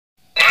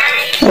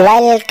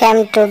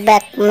Welcome to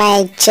back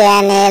my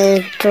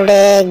channel.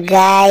 Today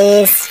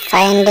guys,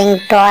 finding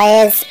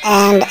toys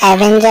and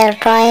Avenger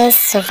toys,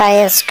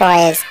 superhero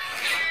toys,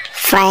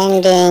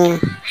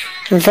 finding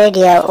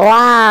video.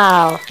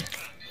 Wow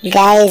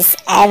guys,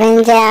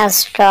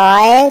 Avengers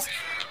toys.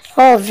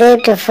 Oh,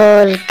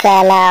 beautiful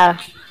color.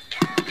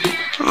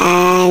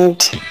 And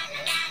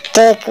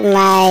take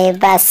my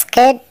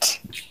basket.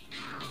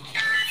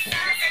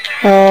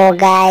 Oh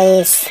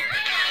guys,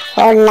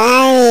 oh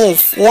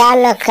nice,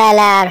 yellow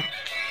color,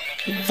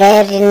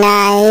 very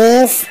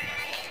nice.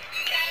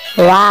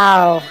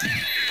 Wow,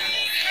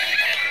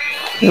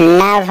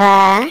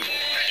 never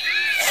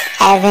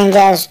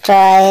Avengers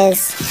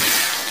toys,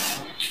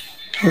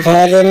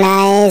 very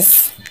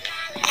nice,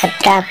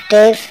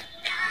 attractive.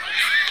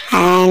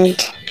 And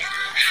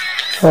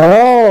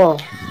oh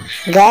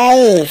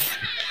guys,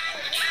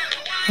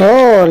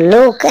 oh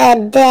look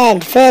at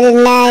that, very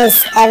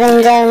nice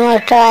Avenger more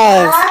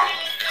toys.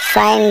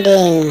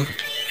 Finding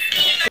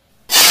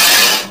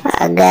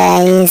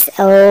guys,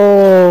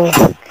 oh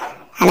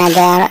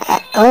another,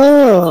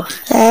 oh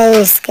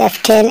guys,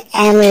 Captain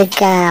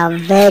America,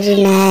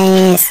 very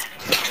nice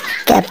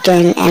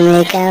Captain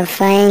America.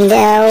 Find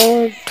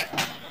out,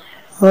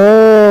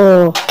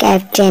 oh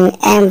Captain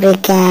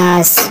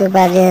America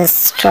superhero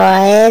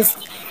toys.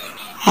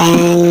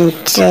 And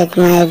take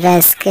my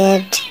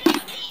basket.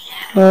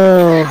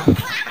 Oh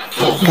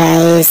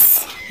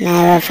guys,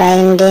 never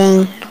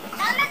finding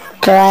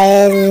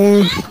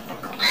toys.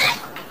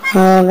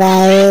 Oh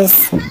guys,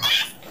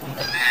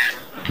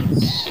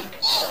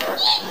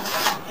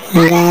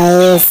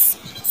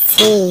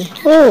 see,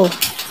 oh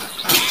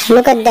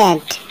look at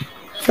that,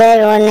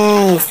 very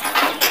nice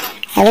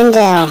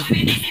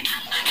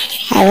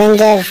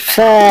Avenger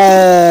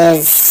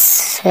toys,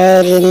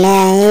 very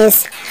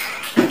nice.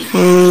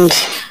 And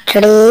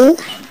three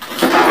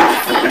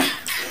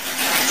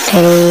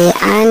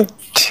ant,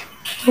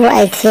 oh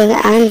I think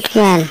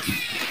Ant-Man,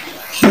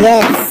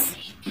 yes,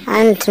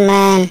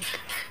 Ant-Man,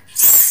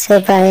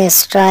 superhero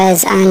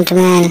toys,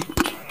 Ant-Man.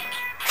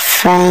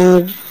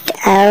 Find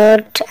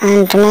out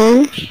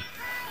Ant-Man.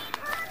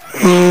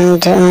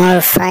 And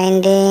more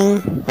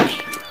finding,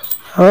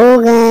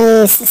 oh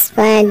guys,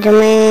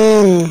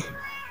 Spider-Man,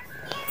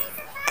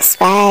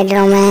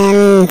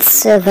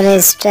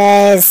 superhero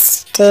toys,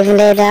 Steven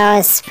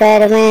Leader,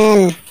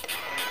 Spider-Man,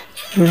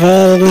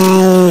 very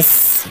nice.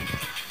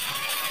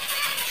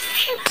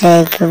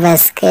 Take a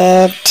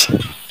basket.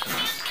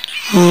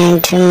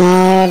 And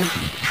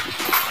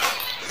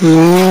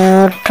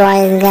more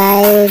toys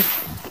guys,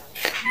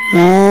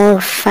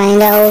 more.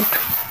 Find out,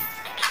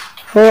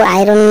 oh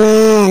Iron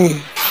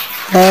Man,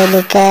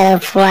 very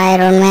careful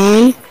Iron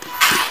Man.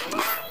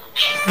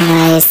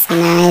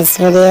 Nice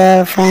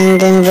video,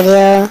 finding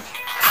video.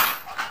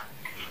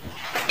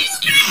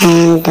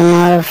 And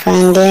more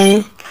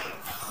finding,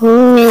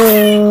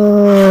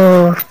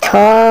 ooh,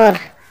 Thor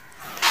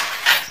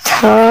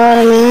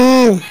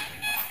man,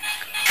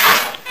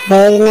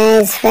 very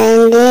nice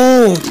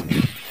finding,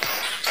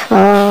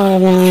 Thor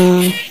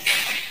man,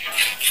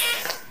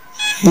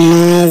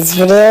 nice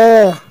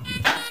video,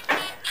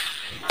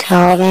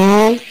 Thor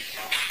man,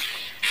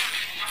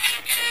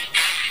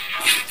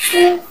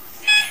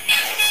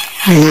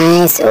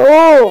 nice.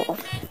 Oh,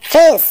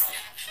 face,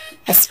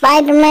 a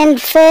Spider-Man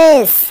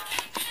face,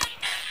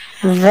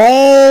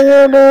 very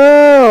good.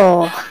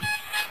 Oh,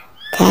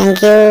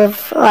 thank you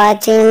for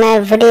watching my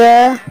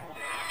video.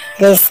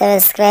 Please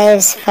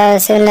subscribe for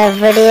similar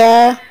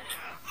video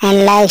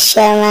and like,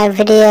 share my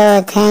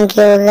video. Thank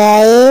you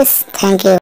guys, thank you.